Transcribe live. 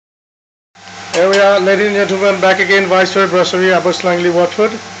Here we are, ladies and gentlemen, back again, Viceroy Brasserie, Abbas Langley,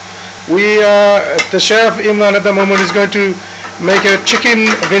 Watford. The chef Imran at the moment is going to make a chicken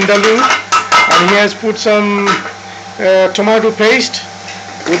vindaloo, and he has put some tomato paste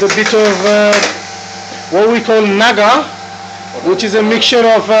with a bit of what we call naga, which is a mixture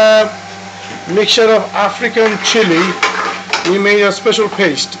of African chili. We made a special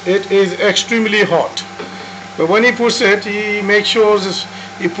paste. It is extremely hot, but when he puts it, he makes sure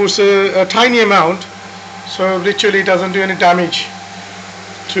he puts a tiny amount, so literally it doesn't do any damage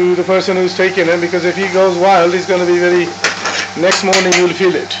to the person who's taking it, because if he goes wild, he's going to be next morning you'll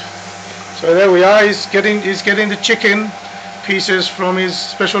feel it. So there we are, he's getting the chicken pieces from his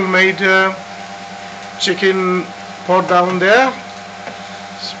special made chicken pot down there,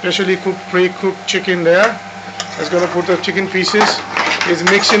 specially cooked, pre-cooked chicken there. He's going to put the chicken pieces. He's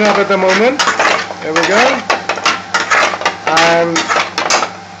mixing up at the moment. There we go. And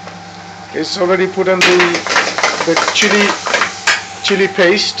it's already put on the chili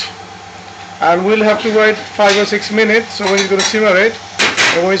paste, and we'll have to wait 5 or 6 minutes. So when he's going to simmer it,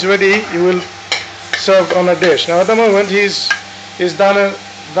 and when it's ready, he will serve on a dish. Now at the moment he's done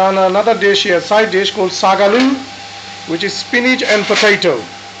another dish here, side dish called sagaloo, which is spinach and potato.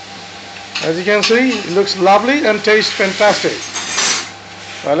 As you can see, it looks lovely and tastes fantastic.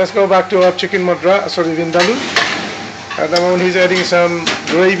 Now let's go back to our chicken vindaloo. At the moment he's adding some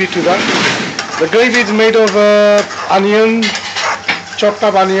gravy to that. The gravy is made of onion, chopped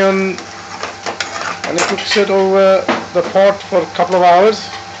up onion, and he cooks it over the pot for a couple of hours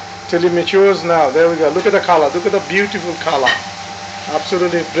till it matures. Now there we go, look at the color, look at the beautiful color,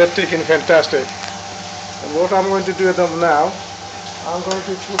 absolutely breathtaking, fantastic. And what I'm going to do now, I'm going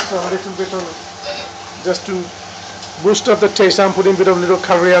to put some little bit of, just to boost up the taste, I'm putting a bit of little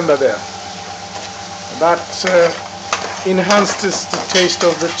coriander there. That enhances the taste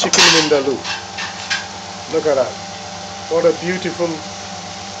of the chicken vindaloo. Look at that. What a beautiful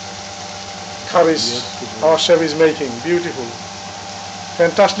curries our chef is making. Beautiful.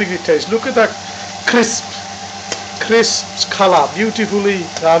 Fantastically tastes. Look at that crisp color. Beautifully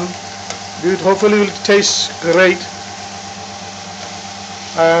done. Hopefully it will taste great.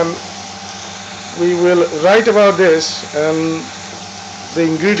 We will write about this and the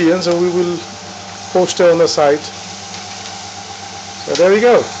ingredients, and we will post it on the site. So there we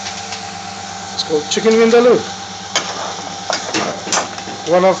go. It's called chicken vindaloo.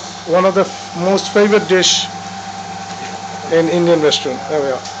 One of the most favorite dish in Indian restaurant. There we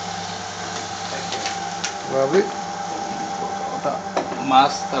are. Lovely.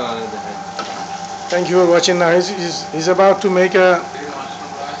 Thank you for watching. Now he's about to make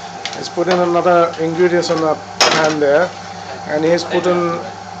he's putting another ingredients on the pan there, and he's put in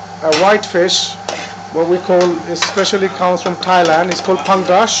a white fish, what we call, especially comes from Thailand. It's called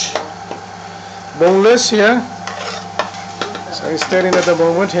pangdash, boneless here. So he's stirring at the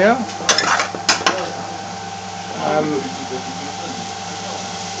moment here, and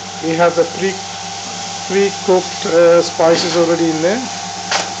we have the pre-cooked spices already in there,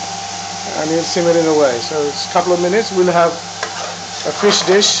 and he'll simmer it away. So it's a couple of minutes. We'll have a fish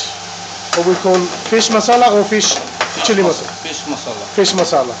dish, what we call fish masala or fish chili masala. Fish masala. Fish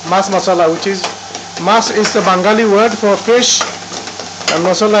masala. Mas masala, which is, mas is the Bengali word for fish, and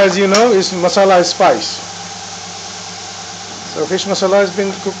masala, as you know, is masala is spice. So fish masala has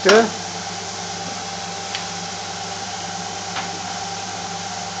been cooked there.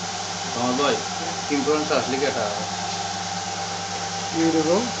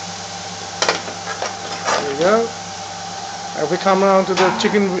 Beautiful. There we go. If we come around to the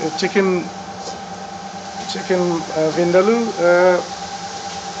chicken vindaloo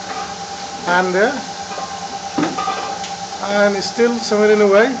pan there, and it's still simmering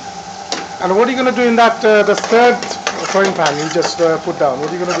away. And what are you going to do in that the third frying pan you just put down? What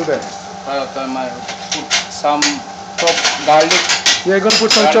are you going to do there? Put some chopped garlic. Yeah, you're going to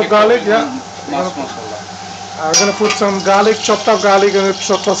put some chopped garlic. Yeah. Mas masala. I'm going to put some garlic, chopped up garlic, and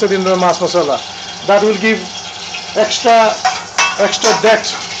toss it in the mas masala. That will give extra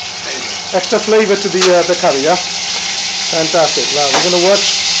depth, extra flavor to the curry. Yeah, fantastic. Now we're going to watch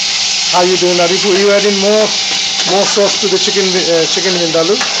how you doing that. You add in more sauce to the chicken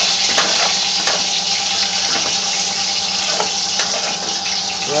vindaloo.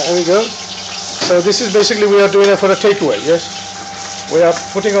 Right, here we go. So this is basically, we are doing it for a takeaway. Yes, we are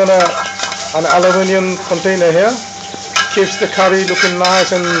putting on an aluminium container here. Keeps the curry looking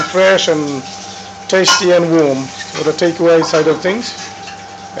nice and fresh and tasty and warm for the takeaway side of things.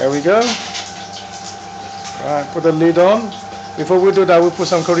 There we go. Right, put the lid on. Before we do that, we put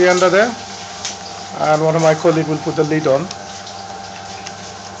some coriander there, and one of my colleagues will put the lid on.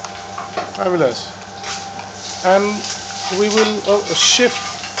 Fabulous. And we will shift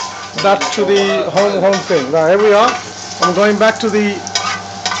that to the home thing. Now here we are. I'm going back to the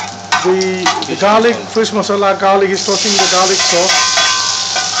garlic, fish masala. Garlic is toasting the garlic sauce.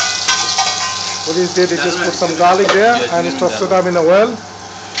 What he did, he just put some garlic there and he toasted it up in the oil,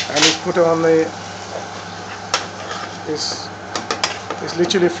 and he put it on the. It's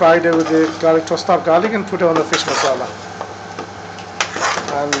literally fried it with the garlic, toasted up garlic, and put it on the fish masala.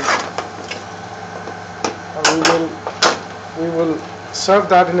 And we will serve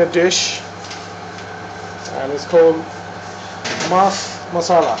that in a dish, and it's called mas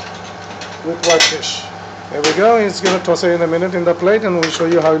masala with white fish. There we go. It's going to toss it in a minute in the plate, and we'll show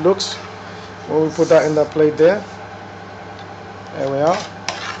you how it looks. We'll put that in the plate there. There we are.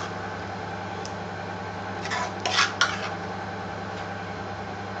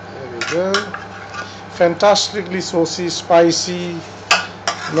 There we go. Fantastically saucy, spicy,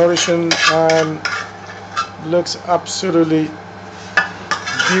 nourishing, and looks absolutely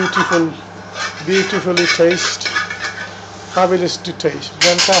beautiful, beautifully taste, fabulous to taste,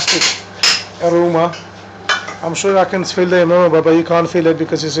 fantastic aroma. I'm sure I can feel the aroma, but you can't feel it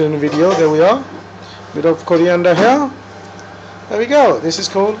because it's in video. There we are. Bit of coriander here. There we go. This is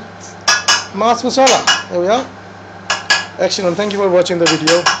called mas masala. There we are. Excellent. Thank you for watching the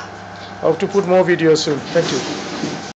video. I hope to put more videos soon. Thank you.